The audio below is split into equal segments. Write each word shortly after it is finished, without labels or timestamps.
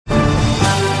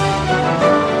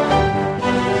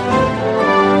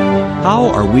How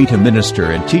are we to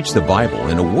minister and teach the Bible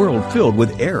in a world filled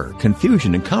with error,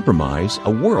 confusion, and compromise,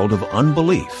 a world of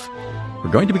unbelief?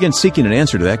 We're going to begin seeking an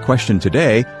answer to that question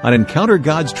today on Encounter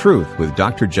God's Truth with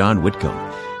Dr. John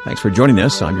Whitcomb. Thanks for joining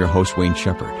us. I'm your host, Wayne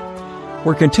Shepherd.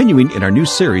 We're continuing in our new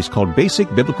series called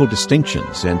Basic Biblical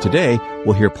Distinctions, and today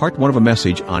we'll hear part one of a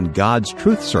message on God's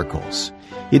Truth Circles.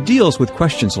 It deals with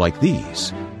questions like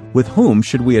these. With whom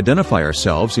should we identify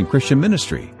ourselves in Christian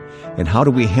ministry? And how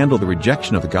do we handle the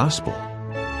rejection of the gospel?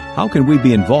 How can we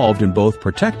be involved in both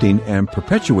protecting and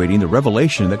perpetuating the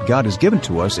revelation that God has given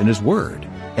to us in His Word?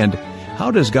 And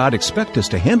how does God expect us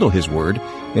to handle His Word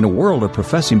in a world of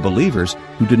professing believers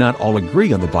who do not all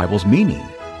agree on the Bible's meaning?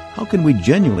 How can we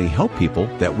genuinely help people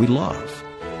that we love?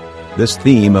 This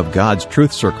theme of God's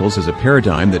Truth Circles is a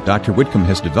paradigm that Dr. Whitcomb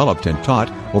has developed and taught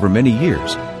over many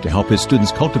years to help his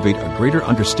students cultivate a greater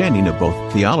understanding of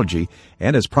both theology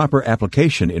and its proper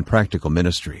application in practical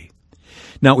ministry.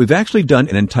 Now, we've actually done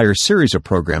an entire series of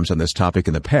programs on this topic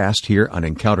in the past here on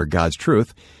Encounter God's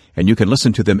Truth, and you can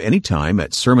listen to them anytime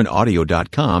at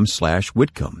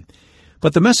sermonaudio.com/Whitcomb.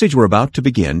 But the message we're about to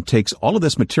begin takes all of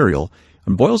this material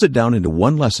and boils it down into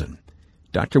one lesson.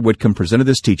 Dr. Whitcomb presented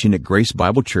this teaching at Grace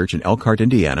Bible Church in Elkhart,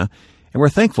 Indiana, and we're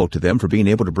thankful to them for being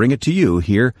able to bring it to you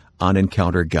here on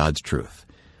Encounter God's Truth.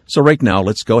 So right now,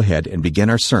 let's go ahead and begin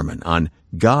our sermon on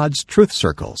God's Truth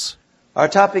Circles. Our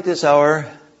topic this hour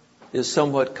is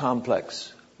somewhat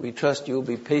complex. We trust you will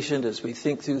be patient as we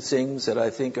think through things that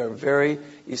I think are very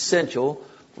essential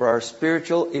for our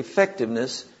spiritual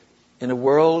effectiveness in a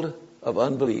world of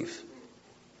unbelief.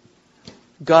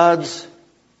 God's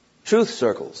truth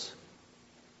circles.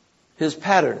 His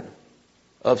pattern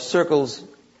of circles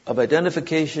of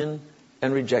identification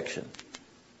and rejection.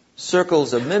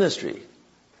 Circles of ministry.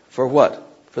 For what?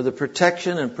 For the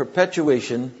protection and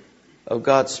perpetuation of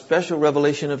God's special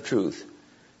revelation of truth.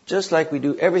 Just like we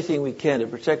do everything we can to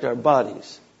protect our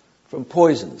bodies from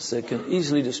poisons that can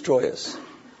easily destroy us.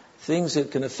 Things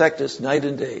that can affect us night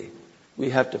and day.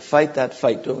 We have to fight that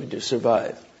fight, don't we, to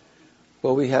survive.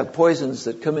 Well, we have poisons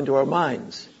that come into our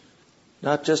minds.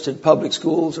 Not just in public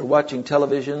schools or watching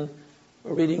television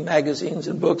or reading magazines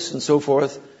and books and so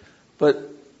forth, but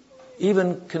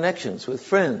even connections with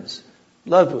friends,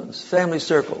 loved ones, family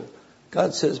circle.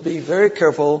 God says, be very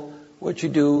careful what you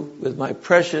do with my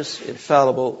precious,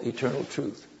 infallible, eternal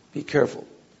truth. Be careful.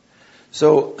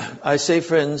 So I say,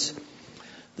 friends,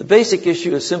 the basic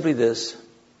issue is simply this.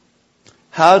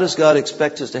 How does God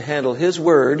expect us to handle His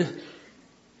Word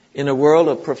in a world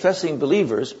of professing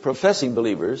believers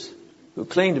who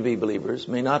claim to be believers,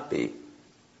 may not be,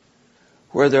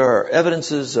 where there are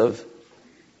evidences of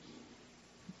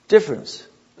difference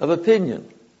of opinion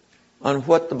on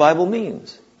what the Bible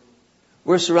means?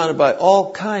 We're surrounded by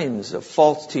all kinds of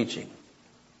false teaching.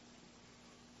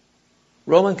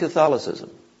 Roman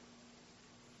Catholicism,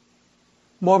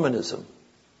 Mormonism,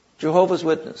 Jehovah's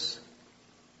Witness,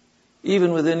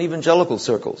 even within evangelical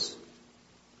circles,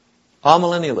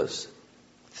 amillennialists,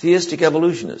 theistic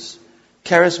evolutionists,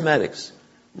 charismatics,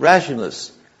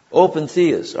 rationalists, open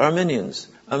theists, Arminians.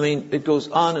 I mean, it goes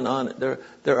on and on.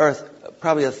 There are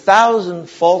probably 1,000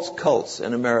 false cults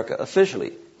in America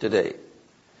officially today.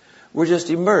 We're just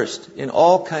immersed in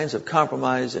all kinds of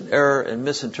compromise and error and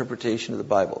misinterpretation of the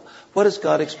Bible. What does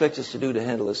God expect us to do to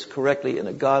handle this correctly in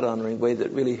a God-honoring way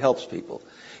that really helps people?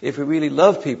 If we really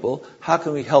love people, how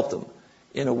can we help them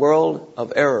in a world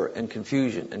of error and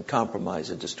confusion and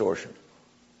compromise and distortion?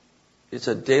 It's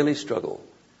a daily struggle.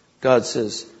 God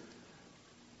says,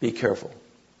 be careful.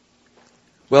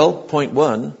 Well, point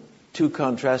one, two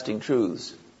contrasting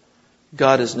truths.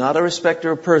 God is not a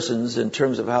respecter of persons in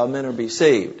terms of how men are be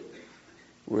saved.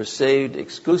 We're saved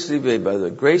exclusively by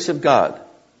the grace of God,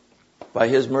 by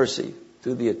His mercy,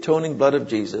 through the atoning blood of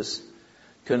Jesus,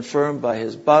 confirmed by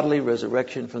His bodily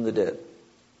resurrection from the dead.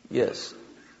 Yes,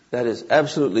 that is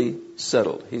absolutely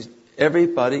settled.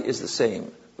 Everybody is the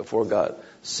same before God.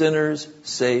 Sinners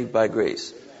saved by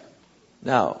grace.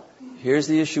 Now, here's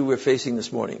the issue we're facing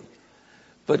this morning.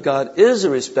 But God is a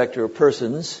respecter of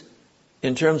persons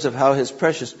in terms of how His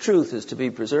precious truth is to be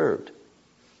preserved.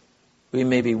 We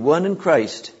may be one in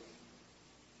Christ,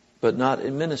 but not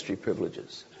in ministry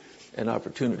privileges and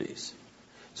opportunities.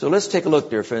 So let's take a look,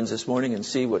 dear friends, this morning and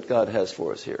see what God has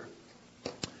for us here.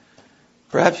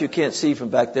 Perhaps you can't see from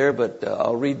back there, but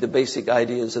I'll read the basic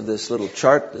ideas of this little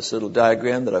chart, this little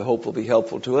diagram that I hope will be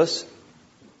helpful to us.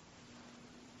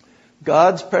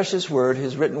 God's precious Word,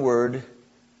 His written Word,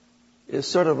 is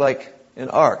sort of like an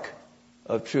ark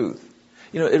of truth.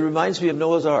 You know, it reminds me of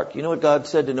Noah's Ark. You know what God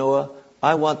said to Noah?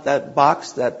 I want that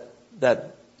box,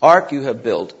 that ark you have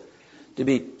built, to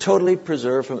be totally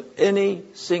preserved from any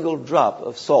single drop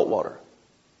of salt water.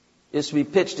 is to be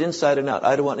pitched inside and out.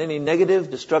 I don't want any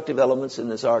negative, destructive elements in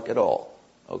this ark at all.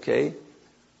 Okay?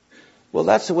 Well,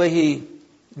 that's the way he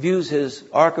views his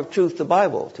ark of truth, the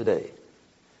Bible, today.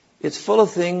 It's full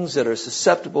of things that are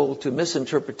susceptible to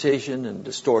misinterpretation and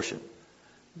distortion.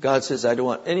 God says, I don't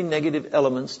want any negative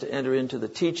elements to enter into the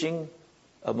teaching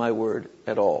of my word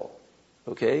at all.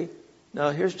 Okay? Now,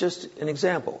 here's just an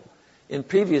example. In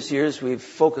previous years, we've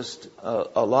focused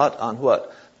a lot on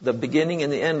what? The beginning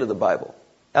and the end of the Bible.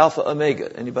 Alpha,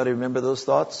 Omega. Anybody remember those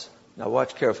thoughts? Now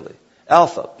watch carefully.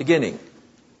 Alpha, beginning.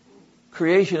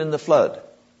 Creation and the flood.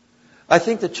 I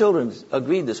think the children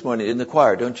agreed this morning in the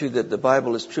choir, don't you, that the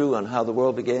Bible is true on how the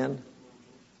world began?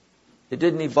 It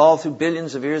didn't evolve through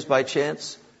billions of years by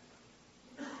chance.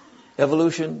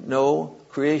 Evolution, no.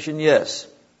 Creation, yes.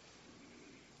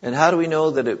 And how do we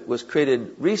know that it was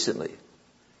created recently?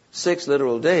 6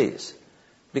 literal days.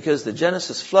 Because the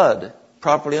Genesis flood,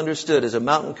 properly understood as a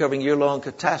mountain-covering year-long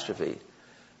catastrophe,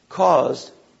 caused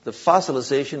the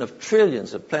fossilization of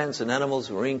trillions of plants and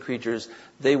animals, marine creatures.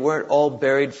 They weren't all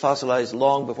buried, fossilized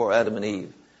long before Adam and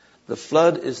Eve. The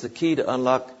flood is the key to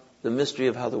unlock the mystery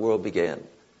of how the world began.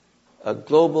 A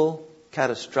global,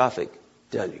 catastrophic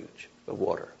deluge of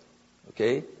water.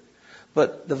 Okay?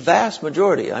 But the vast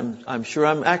majority, I'm sure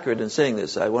I'm accurate in saying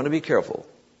this, I want to be careful.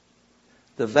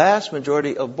 The vast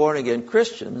majority of born-again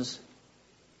Christians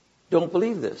don't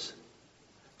believe this.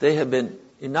 They have been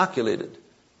inoculated,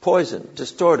 poisoned,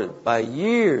 distorted by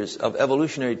years of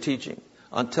evolutionary teaching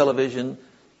on television,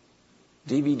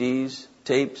 DVDs,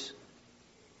 tapes,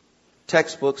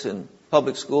 textbooks in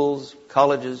public schools,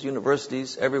 colleges,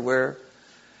 universities, everywhere.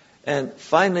 And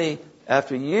finally,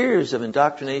 after years of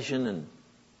indoctrination and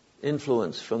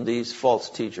influence from these false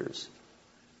teachers,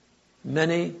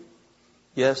 many,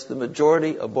 yes, the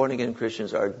majority of born-again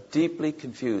Christians are deeply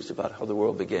confused about how the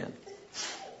world began.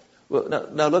 Well,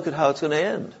 now look at how it's going to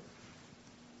end.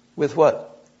 With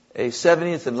what? A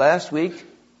 70th and last week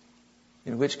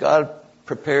in which God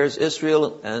prepares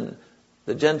Israel and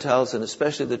the Gentiles and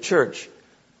especially the church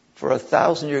for a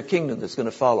 1,000-year kingdom that's going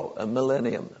to follow, a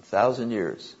millennium, 1,000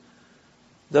 years.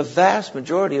 The vast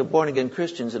majority of born-again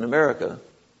Christians in America,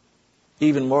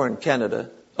 even more in Canada,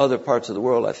 other parts of the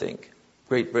world, I think,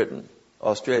 Great Britain,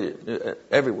 Australia,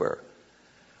 everywhere,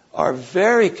 are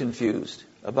very confused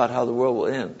about how the world will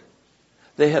end.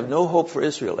 They have no hope for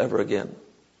Israel ever again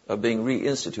of being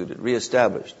reinstituted,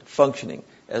 reestablished, functioning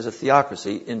as a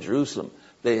theocracy in Jerusalem.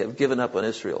 They have given up on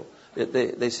Israel.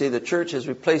 They say the church has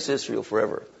replaced Israel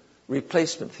forever.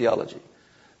 Replacement theology.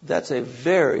 That's a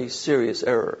very serious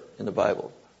error in the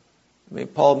Bible. I mean,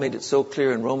 Paul made it so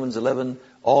clear in Romans 11,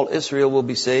 all Israel will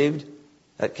be saved.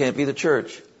 That can't be the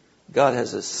church. God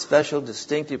has a special,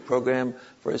 distinctive program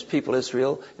for his people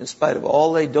Israel, in spite of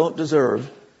all they don't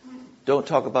deserve. Don't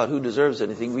talk about who deserves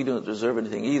anything. We don't deserve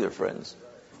anything either, friends.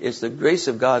 It's the grace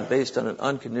of God based on an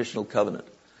unconditional covenant.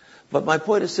 But my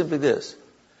point is simply this.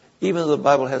 Even though the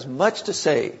Bible has much to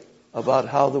say about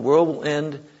how the world will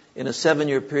end in a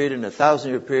 7-year period, in a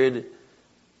 1,000-year period,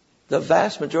 the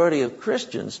vast majority of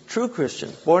Christians, true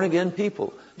Christians, born-again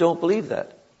people, don't believe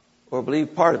that, or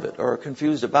believe part of it, or are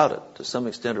confused about it to some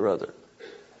extent or other.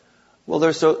 Well,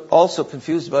 they're also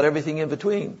confused about everything in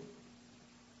between.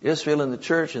 Israel and the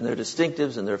church and their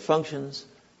distinctives and their functions,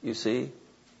 you see,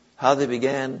 how they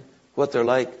began, what they're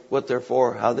like, what they're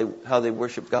for, how they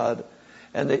worship God.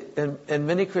 And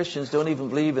many Christians don't even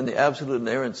believe in the absolute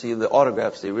inerrancy of the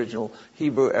autographs, the original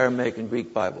Hebrew, Aramaic, and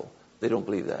Greek Bible. They don't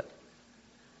believe that.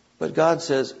 But God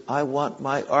says, I want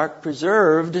my ark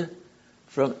preserved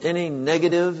from any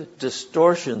negative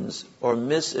distortions or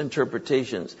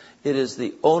misinterpretations. It is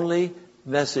the only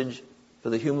message for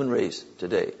the human race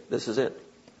today. This is it.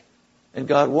 And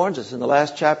God warns us in the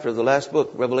last chapter of the last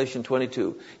book, Revelation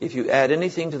 22, if you add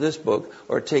anything to this book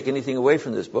or take anything away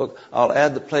from this book, I'll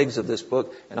add the plagues of this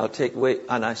book and I'll take away,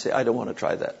 and I say, I don't want to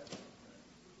try that.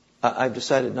 I've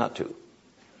decided not to.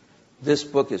 This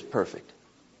book is perfect.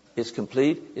 It's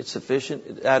complete, it's sufficient,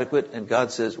 it's adequate, and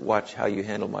God says, watch how you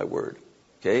handle my word.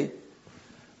 Okay?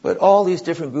 But all these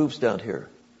different groups down here,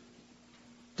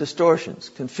 distortions,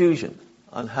 confusion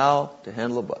on how to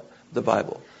handle the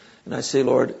Bible. And I say,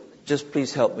 Lord, just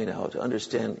please help me now to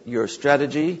understand your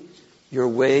strategy, your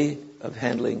way of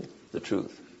handling the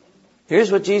truth.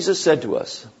 Here's what Jesus said to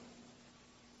us.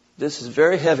 This is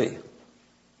very heavy.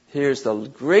 Here's the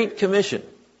Great Commission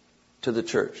to the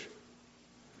church.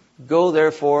 Go,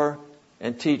 therefore,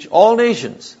 and teach all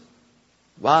nations.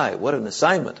 Why? What an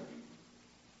assignment.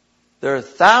 There are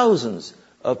thousands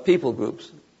of people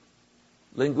groups,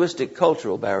 linguistic,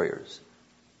 cultural barriers.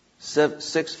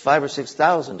 5,000 or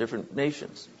 6,000 different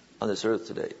nations on this earth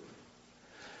today.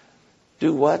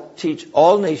 Do what? Teach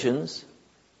all nations,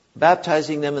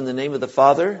 baptizing them in the name of the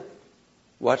Father.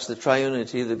 Watch the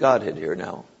triunity of the Godhead here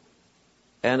now.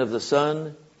 And of the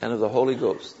Son and of the Holy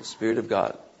Ghost, the Spirit of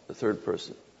God, the third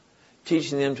person.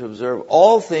 Teaching them to observe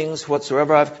all things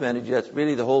whatsoever I've commanded you. That's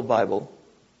really the whole Bible.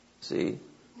 See?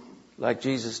 Like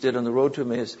Jesus did on the road to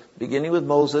Emmaus, beginning with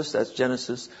Moses, that's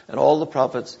Genesis, and all the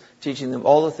prophets, teaching them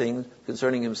all the things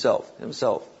concerning himself,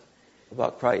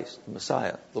 about Christ, the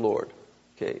Messiah, the Lord.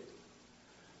 Okay.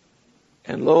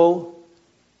 And lo,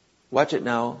 watch it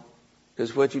now,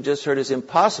 because what you just heard is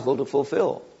impossible to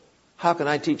fulfill. How can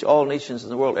I teach all nations in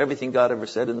the world everything God ever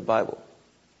said in the Bible?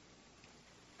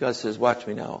 God says, watch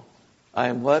me now. I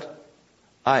am what?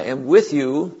 I am with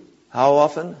you. How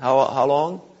often? How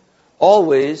long?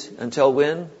 Always. Until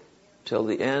when? Till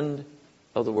the end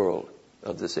of the world,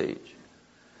 of this age.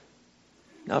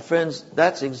 Now, friends,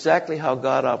 that's exactly how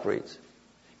God operates.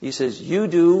 He says, you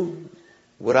do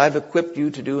what I've equipped you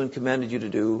to do and commanded you to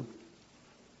do,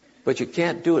 but you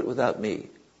can't do it without me.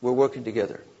 We're working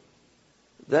together.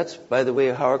 That's, by the way,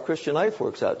 how our Christian life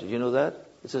works out. Did you know that?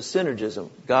 It's a synergism.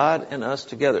 God and us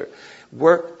together.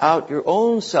 Work out your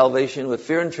own salvation with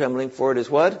fear and trembling, for it is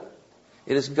what?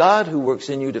 It is God who works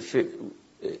in you to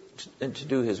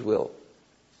do His will.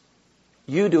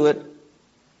 You do it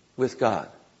with God.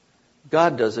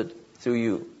 God does it through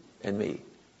you and me.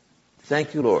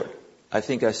 Thank you, Lord. I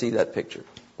think I see that picture.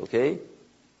 Okay?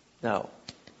 Now,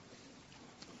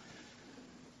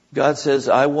 God says,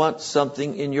 I want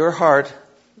something in your heart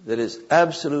that is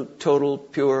absolute, total,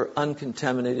 pure,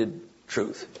 uncontaminated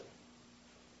truth.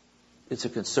 It's a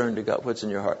concern to God. What's in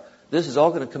your heart? This is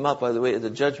all going to come out, by the way, at the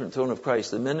judgment throne of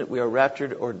Christ. The minute we are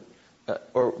raptured or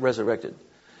resurrected,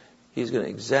 He's going to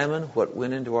examine what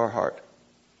went into our heart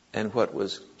and what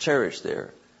was cherished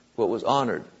there, what was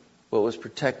honored, what was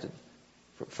protected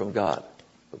from God.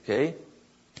 Okay?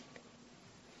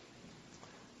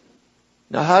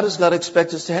 Now, how does God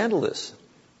expect us to handle this?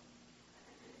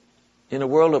 In a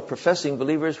world of professing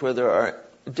believers where there are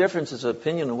differences of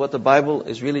opinion on what the Bible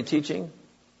is really teaching,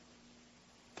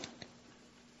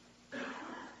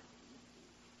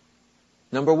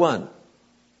 number one,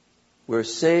 we're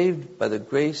saved by the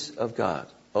grace of God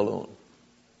alone.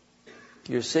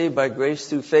 You're saved by grace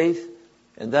through faith,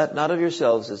 and that not of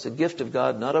yourselves. It's a gift of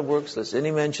God, not of works, lest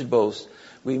any man should boast.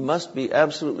 We must be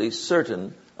absolutely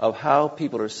certain of how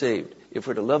people are saved. If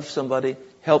we're to love somebody,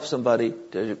 help somebody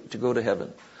to go to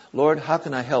heaven. Lord, how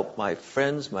can I help my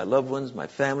friends, my loved ones, my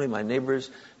family, my neighbors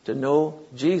to know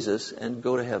Jesus and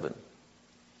go to heaven?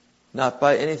 Not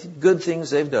by any good things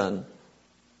they've done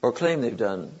or claim they've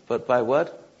done, but by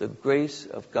what? The grace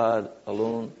of God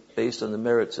alone, based on the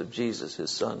merits of Jesus,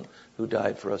 His Son, who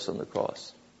died for us on the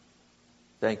cross.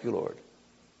 Thank you, Lord.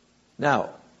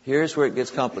 Now, here's where it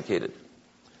gets complicated.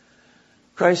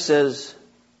 Christ says,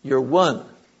 you're one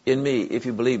in me if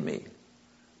you believe me.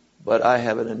 But I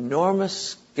have an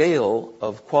enormous scale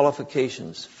of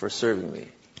qualifications for serving me.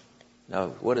 Now,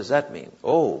 what does that mean?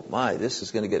 Oh my, this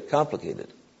is going to get complicated.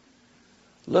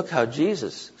 Look how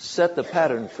Jesus set the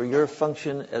pattern for your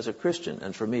function as a Christian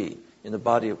and for me in the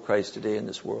body of Christ today in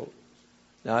this world.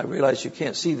 Now, I realize you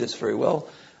can't see this very well,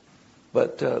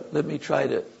 but let me try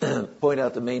to point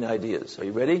out the main ideas. Are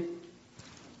you ready?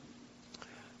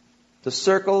 The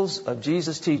circles of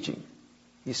Jesus' teaching.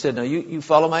 He said, now you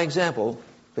follow my example,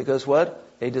 because what?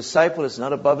 A disciple is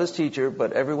not above his teacher,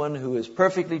 but everyone who is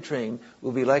perfectly trained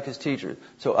will be like his teacher.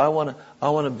 So I want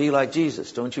to be like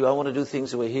Jesus, don't you? I want to do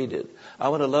things the way He did. I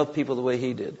want to love people the way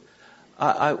He did.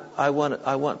 I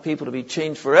want people to be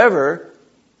changed forever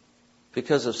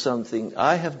because of something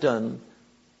I have done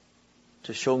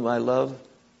to show my love,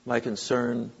 my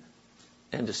concern,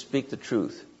 and to speak the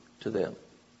truth to them.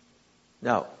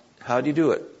 Now, how do you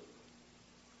do it?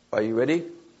 Are you ready?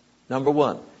 Number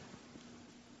one.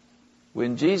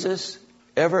 When Jesus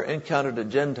ever encountered a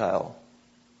Gentile,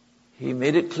 He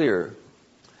made it clear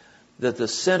that the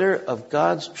center of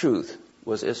God's truth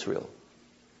was Israel.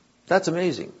 That's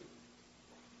amazing.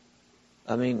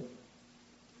 I mean,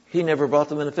 He never brought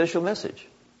them an official message.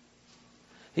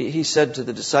 He said to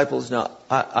the disciples, now,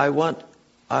 I want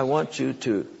you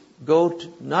to go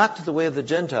not to the way of the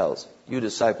Gentiles, you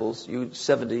disciples, you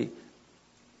 70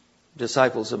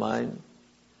 disciples of mine.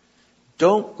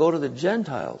 Don't go to the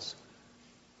Gentiles.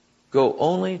 Go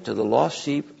only to the lost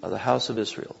sheep of the house of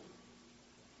Israel.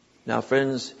 Now,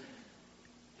 friends,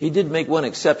 He did make one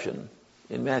exception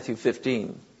in Matthew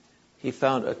 15. He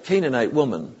found a Canaanite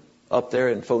woman up there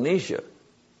in Phoenicia,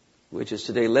 which is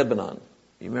today Lebanon.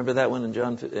 You remember that one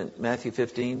in Matthew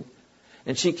 15?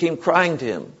 And she came crying to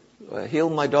Him. Heal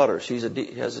my daughter. She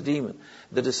has a demon.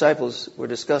 The disciples were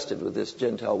disgusted with this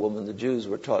Gentile woman. The Jews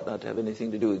were taught not to have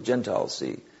anything to do with Gentiles,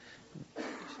 see.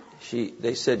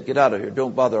 They said, get out of here.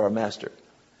 Don't bother our master.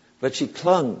 But she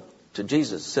clung to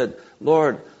Jesus, said,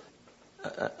 Lord,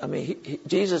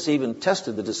 Jesus even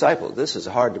tested the disciples. This is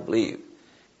hard to believe.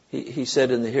 He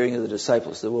said in the hearing of the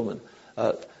disciples, the woman,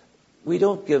 we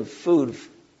don't give food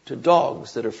to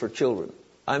dogs that are for children.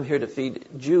 I'm here to feed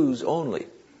Jews only.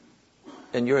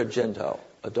 And you're a Gentile,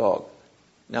 a dog.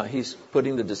 Now he's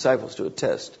putting the disciples to a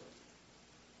test.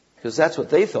 Because that's what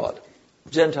they thought.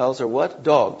 Gentiles are what?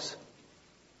 Dogs.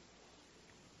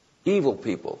 Evil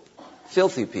people.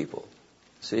 Filthy people.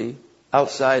 See?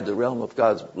 Outside the realm of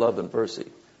God's love and mercy.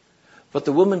 But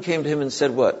the woman came to him and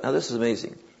said what? Now this is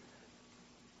amazing.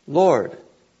 Lord,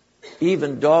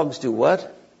 even dogs do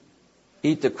what?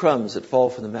 Eat the crumbs that fall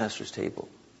from the master's table.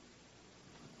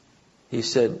 He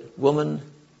said, woman,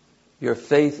 your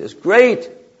faith is great.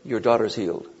 Your daughter's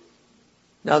healed.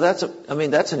 Now that's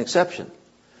an exception.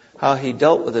 How he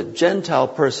dealt with a Gentile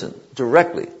person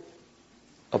directly,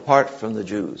 apart from the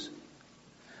Jews.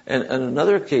 And on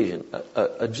another occasion,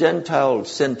 a Gentile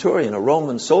centurion, a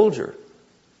Roman soldier,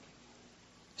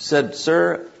 said,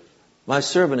 Sir, my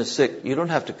servant is sick. You don't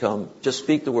have to come. Just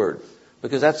speak the word.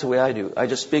 Because that's the way I do. I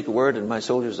just speak a word and my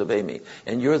soldiers obey me.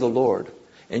 And you're the Lord.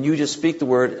 And you just speak the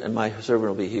word and my servant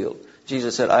will be healed.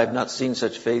 Jesus said, I have not seen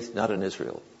such faith, not in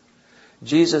Israel.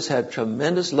 Jesus had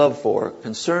tremendous love for,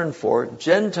 concern for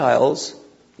Gentiles,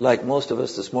 like most of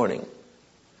us this morning.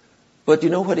 But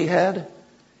you know what he had?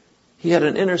 He had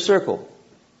an inner circle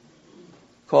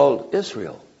called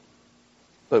Israel.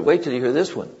 But wait till you hear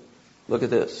this one. Look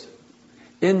at this.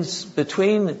 In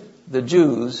between the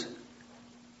Jews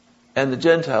and the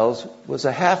Gentiles was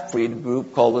a half-breed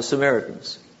group called the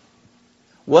Samaritans.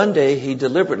 One day he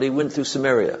deliberately went through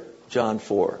Samaria, John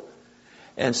 4,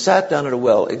 and sat down at a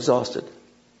well, exhausted.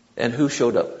 And who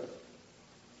showed up?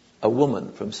 A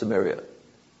woman from Samaria.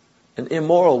 An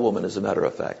immoral woman, as a matter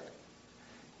of fact.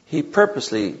 He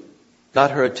purposely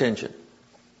got her attention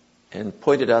and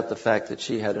pointed out the fact that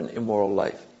she had an immoral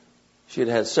life. She had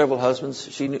had several husbands.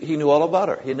 He knew all about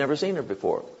her. He had never seen her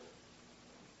before.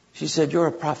 She said, you're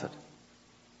a prophet.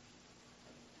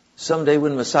 Someday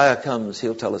when Messiah comes,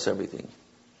 he'll tell us everything.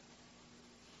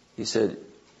 He said,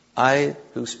 I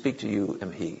who speak to you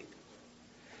am he.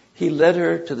 He led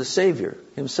her to the Savior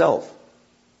himself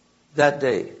that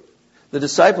day. The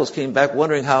disciples came back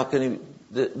wondering how can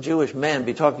the Jewish man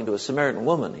be talking to a Samaritan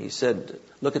woman. He said,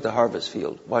 look at the harvest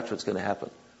field. Watch what's going to happen.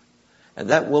 And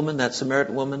that woman, that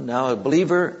Samaritan woman, now a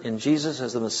believer in Jesus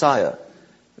as the Messiah.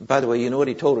 And by the way, you know what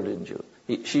he told her, didn't you?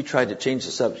 She tried to change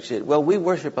the subject. She said, well, we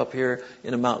worship up here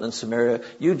in a mountain in Samaria.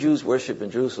 You Jews worship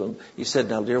in Jerusalem. He said,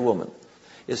 now, dear woman,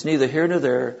 it's neither here nor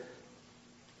there,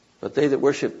 but they that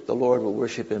worship the Lord will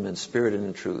worship him in spirit and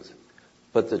in truth.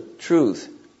 But the truth,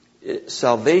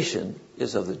 salvation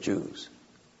is of the Jews.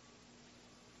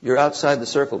 You're outside the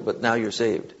circle, but now you're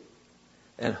saved.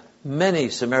 And many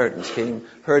Samaritans came,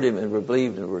 heard him, and were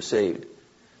believed and were saved.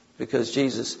 Because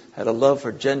Jesus had a love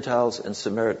for Gentiles and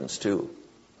Samaritans too.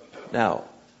 Now,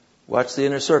 watch the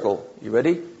inner circle. You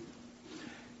ready?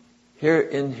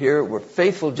 Here were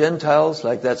faithful Gentiles,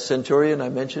 like that centurion I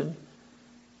mentioned.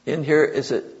 In here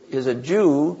is a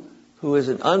Jew who is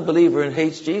an unbeliever and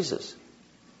hates Jesus.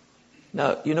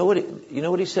 Now, you know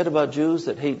what he said about Jews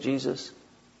that hate Jesus?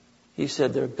 He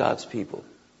said they're God's people.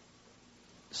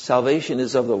 Salvation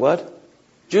is of the what?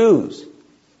 Jews.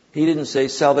 He didn't say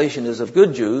salvation is of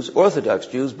good Jews, Orthodox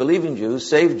Jews, believing Jews,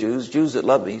 saved Jews, Jews that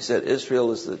love me. He said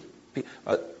Israel is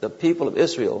the people of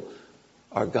Israel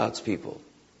are God's people,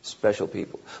 special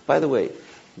people. By the way,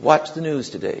 watch the news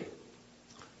today.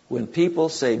 When people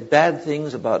say bad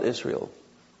things about Israel,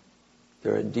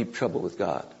 they're in deep trouble with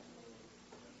God.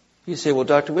 You say, well,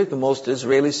 Dr. Whitcomb, most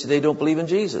Israelis today don't believe in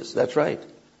Jesus. That's right.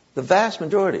 The vast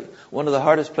majority. One of the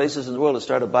hardest places in the world to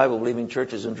start a Bible-believing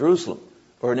church is in Jerusalem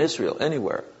or in Israel,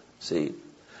 anywhere. See?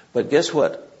 But guess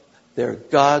what? They're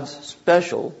God's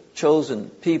special, chosen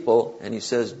people. And he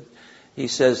says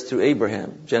through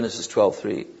Abraham, Genesis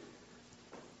 12:3,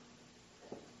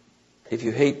 if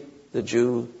you hate the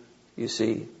Jew, you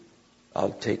see,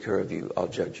 I'll take care of you. I'll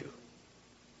judge you.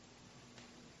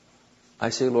 I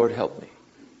say, Lord, help me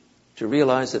to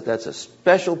realize that that's a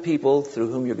special people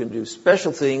through whom you're going to do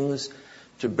special things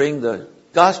to bring the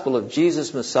gospel of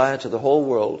Jesus Messiah to the whole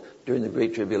world during the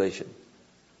Great Tribulation.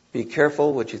 Be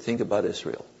careful what you think about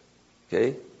Israel.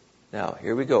 Okay? Now,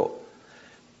 here we go.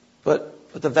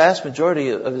 But the vast majority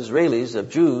of Israelis, of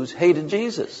Jews, hated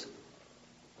Jesus.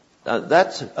 Now,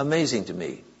 that's amazing to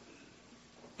me.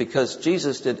 Because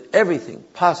Jesus did everything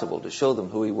possible to show them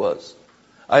who he was.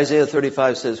 Isaiah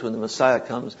 35 says when the Messiah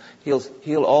comes, he'll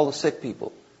heal all the sick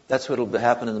people. That's what will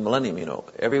happen in the millennium, you know.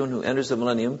 Everyone who enters the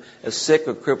millennium as sick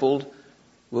or crippled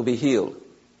will be healed.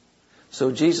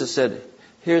 So Jesus said,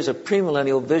 here's a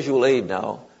premillennial visual aid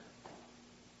now,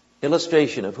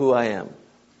 illustration of who I am.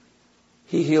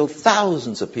 He healed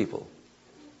thousands of people,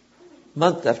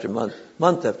 month after month,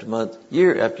 month after month,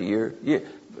 year after year,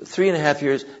 3.5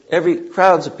 years.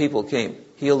 Crowds of people came,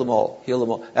 healed them all, healed them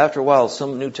all. After a while,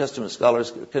 some New Testament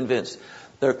scholars were convinced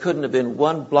there couldn't have been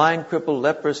one blind, crippled,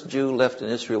 leprous Jew left in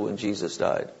Israel when Jesus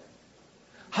died.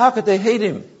 How could they hate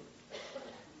him?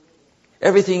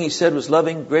 Everything he said was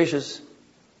loving, gracious.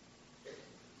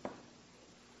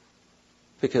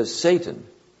 Because Satan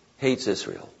hates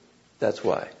Israel. That's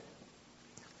why.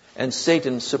 And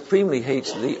Satan supremely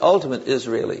hates the ultimate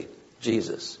Israeli,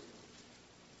 Jesus.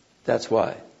 That's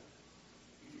why.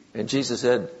 And Jesus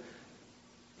said,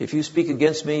 if you speak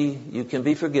against me, you can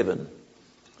be forgiven.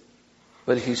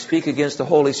 But if you speak against the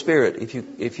Holy Spirit,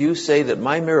 if you say that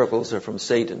my miracles are from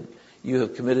Satan, you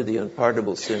have committed the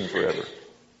unpardonable sin forever.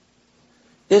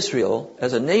 Israel,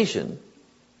 as a nation,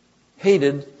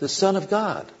 hated the Son of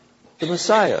God, the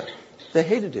Messiah. They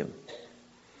hated him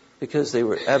because they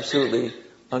were absolutely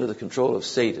under the control of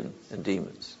Satan and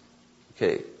demons.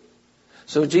 Okay.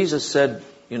 So Jesus said,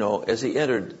 you know, as he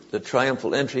entered the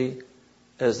triumphal entry,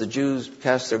 as the Jews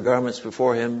cast their garments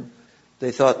before him,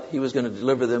 they thought he was going to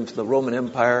deliver them from the Roman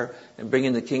Empire and bring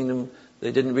in the kingdom.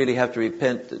 They didn't really have to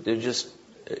repent. They'd just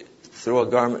throw a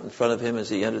garment in front of him as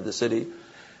he entered the city.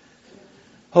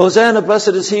 Hosanna, blessed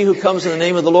is he who comes in the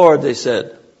name of the Lord, they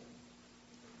said.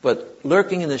 But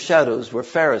lurking in the shadows were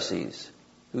Pharisees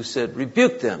who said,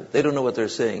 rebuke them. They don't know what they're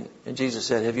saying. And Jesus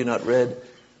said, have you not read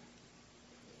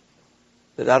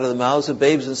that out of the mouths of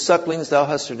babes and sucklings thou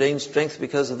hast ordained strength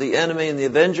because of the enemy and the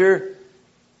avenger?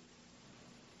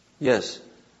 Yes,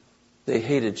 they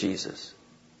hated Jesus.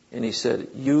 And he said,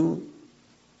 you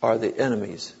are the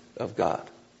enemies of God.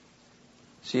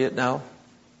 See it now?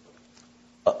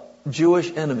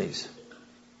 Jewish enemies.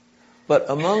 But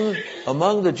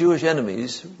among the Jewish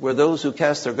enemies were those who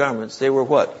cast their garments. They were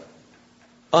what?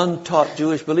 Untaught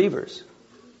Jewish believers.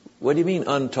 What do you mean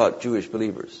untaught Jewish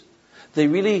believers? They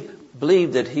really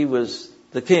believed that he was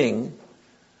the king,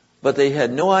 but they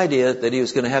had no idea that he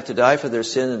was going to have to die for their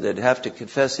sin and they'd have to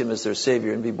confess him as their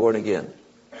Savior and be born again.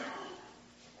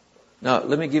 Now,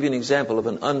 let me give you an example of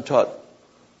an untaught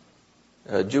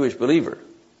Jewish believer.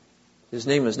 His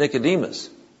name was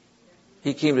Nicodemus.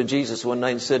 He came to Jesus one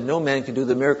night and said, no man can do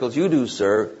the miracles you do,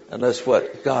 sir, unless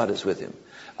what? God is with him.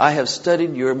 I have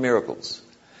studied your miracles,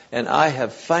 and I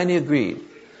have finally agreed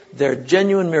they're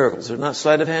genuine miracles. They're not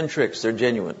sleight of hand tricks. They're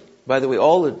genuine. By the way,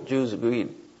 all the Jews agreed.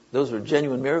 Those were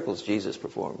genuine miracles Jesus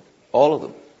performed. All of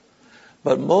them.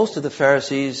 But most of the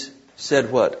Pharisees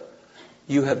said what?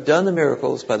 You have done the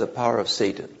miracles by the power of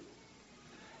Satan.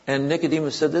 And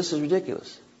Nicodemus said, this is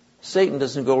ridiculous. Satan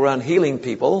doesn't go around healing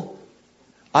people.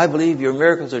 I believe your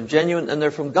miracles are genuine and they're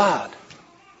from God.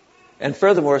 And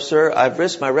furthermore, sir, I've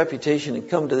risked my reputation and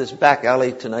come to this back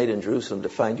alley tonight in Jerusalem to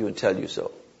find you and tell you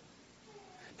so.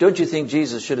 Don't you think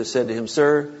Jesus should have said to him,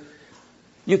 sir,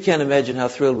 you can't imagine how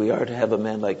thrilled we are to have a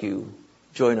man like you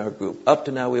join our group. Up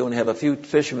to now, we only have a few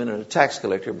fishermen and a tax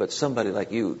collector, but somebody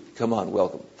like you, come on,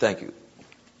 welcome. Thank you.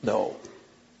 No.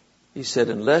 He said,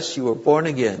 unless you are born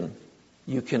again,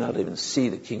 you cannot even see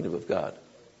the kingdom of God.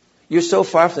 You're so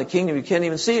far from the kingdom, you can't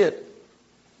even see it.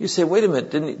 You say, wait a minute,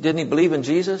 didn't he believe in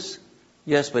Jesus?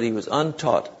 Yes, but he was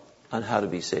untaught on how to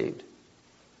be saved.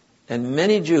 And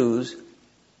many Jews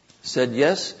said,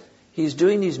 yes, he's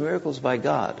doing these miracles by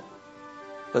God.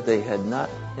 But they had not,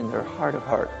 in their heart of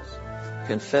hearts,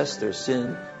 confessed their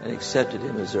sin and accepted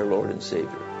him as their Lord and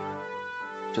Savior.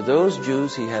 To those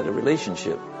Jews, he had a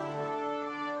relationship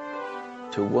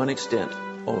to one extent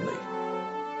only.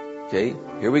 Okay,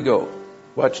 here we go.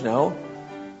 Watch now.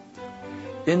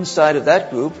 Inside of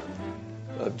that group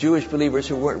of Jewish believers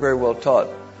who weren't very well taught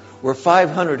were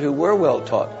 500 who were well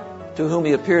taught, to whom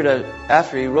he appeared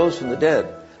after he rose from the dead.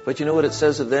 But you know what it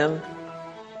says of them?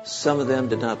 Some of them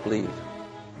did not believe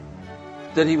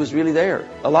that he was really there,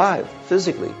 alive,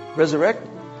 physically, resurrected.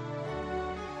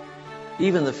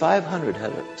 Even the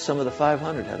 500 some of the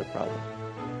 500 had a problem.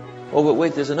 Oh, but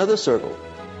wait, there's another circle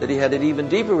that he had an even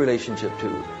deeper relationship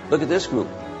to. Look at this group.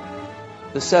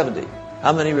 The 70.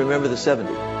 How many remember the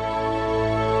 70?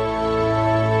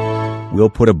 We'll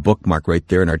put a bookmark right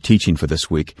there in our teaching for this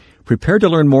week. Prepare to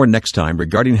learn more next time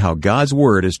regarding how God's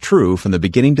Word is true from the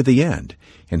beginning to the end,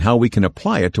 and how we can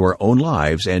apply it to our own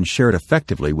lives and share it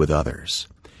effectively with others.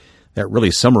 That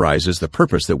really summarizes the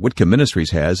purpose that Whitcomb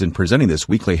Ministries has in presenting this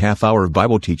weekly half hour of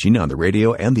Bible teaching on the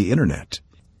radio and the Internet.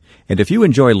 And if you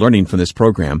enjoy learning from this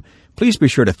program, please be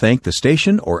sure to thank the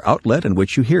station or outlet in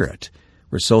which you hear it.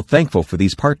 We're so thankful for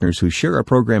these partners who share our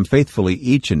program faithfully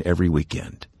each and every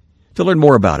weekend. To learn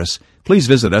more about us, please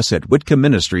visit us at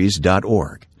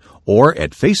whitcombministries.org or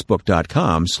at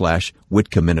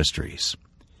facebook.com/Whitcomb Ministries.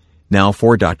 Now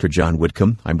for Dr. John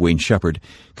Whitcomb, I'm Wayne Shepherd,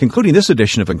 concluding this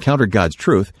edition of Encounter God's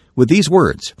Truth with these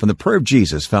words from the prayer of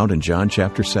Jesus found in John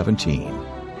chapter 17.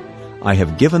 I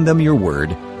have given them your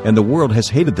word, and the world has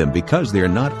hated them because they are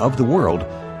not of the world,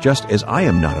 just as I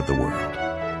am not of the world.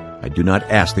 I do not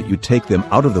ask that you take them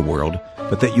out of the world,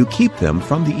 but that you keep them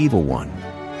from the evil one.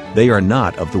 They are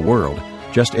not of the world,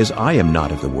 just as I am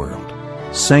not of the world.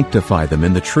 Sanctify them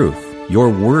in the truth. Your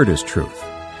word is truth.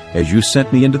 As you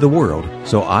sent me into the world,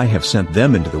 so I have sent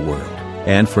them into the world.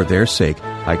 And for their sake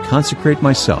I consecrate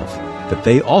myself, that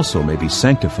they also may be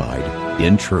sanctified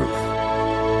in truth.